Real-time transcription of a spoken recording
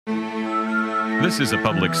This is a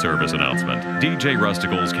public service announcement. DJ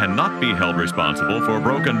Rusticals cannot be held responsible for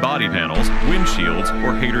broken body panels, windshields,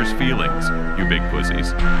 or haters' feelings. You big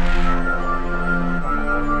pussies.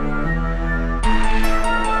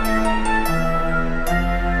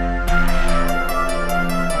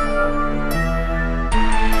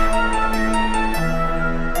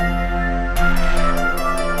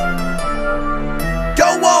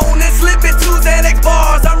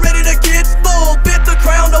 Bars, I'm ready to get full. Bit the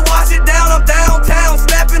crown to wash it down. I'm downtown,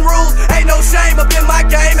 snapping rules. Ain't no shame up in my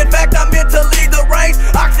game. In fact, I'm meant to lead the range.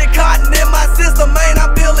 Oxycotton in my system, man.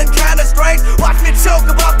 I'm feeling kinda strange. Watch me choke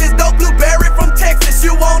about this dope blueberry from Texas.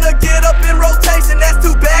 You wanna get up in rotation? That's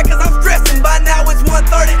too bad, cause I'm stressing. By now it's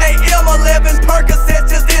 1:30 a.m. 11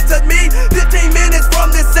 Percocets just entered me. 15 minutes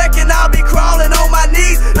from this second, I'll be crawling on my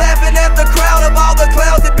knees, laughing at the crowd of all the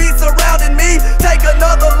clowns that be surrounding me. Take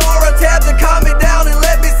another Laura tab to calm me down and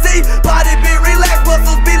let me see. Body be relaxed,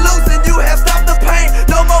 muscles be loose, and you have stopped the pain.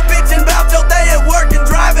 No more bitching about your day at work and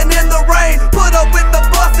driving in the rain. Put up with the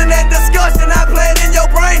busting and discussion I plant in your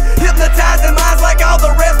brain. Hypnotizing minds like all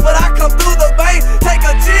the rest, but I come through the vein. Take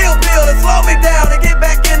a chill pill to slow me down and get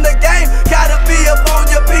back in the game. Gotta be up on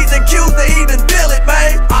your P's and Q's to even feel it,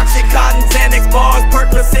 man. Oxycotton, Xanax bars,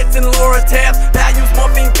 Percocets and Laura tabs. Values,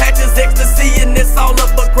 morphine patches, ecstasy, and it's all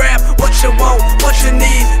up a grab. What you want, what you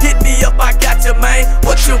need, hit me up, I got you, man.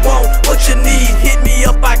 What you want, what you need, hit me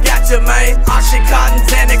up, I got you, man. Oxycotton,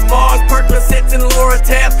 Xanax bars, Percocets and Laura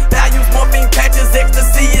tabs. Values, morphine patches,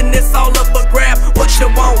 ecstasy, and it's all up a grab. What you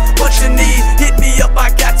want, what you need, hit me up, I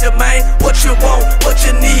got you, man. What you want, what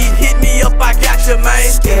you need, hit me up, I got you, man.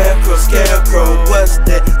 Scarecrow, scarecrow, what's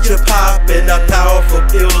that? You're popping a powerful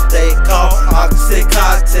pill they call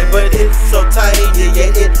oxycotton, but it's so tiny,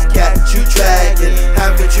 yeah, it got you dragging.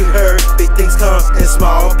 Haven't you heard? Big things come in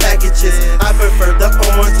small packages. I prefer the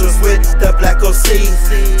orange ones with the black OC.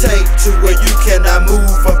 Take to where you cannot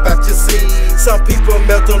move up out your seat. Some people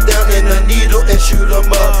melt them down in a needle and shoot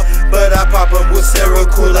them up, but I pop them with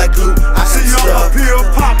Cool like glue. I see I'm a pill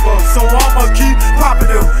popper, so I'ma keep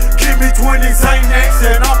popping them. Give me 20 Xanax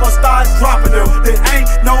and I'ma start dropping them. There ain't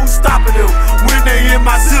no stopping them. When they in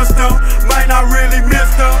my system, might not really miss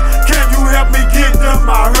them. Can you help me get them?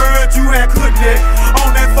 I heard you had cooked that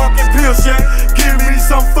on that fucking pill shack. Give me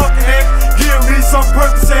some fucking X, give me some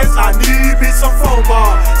Percocets. I need me some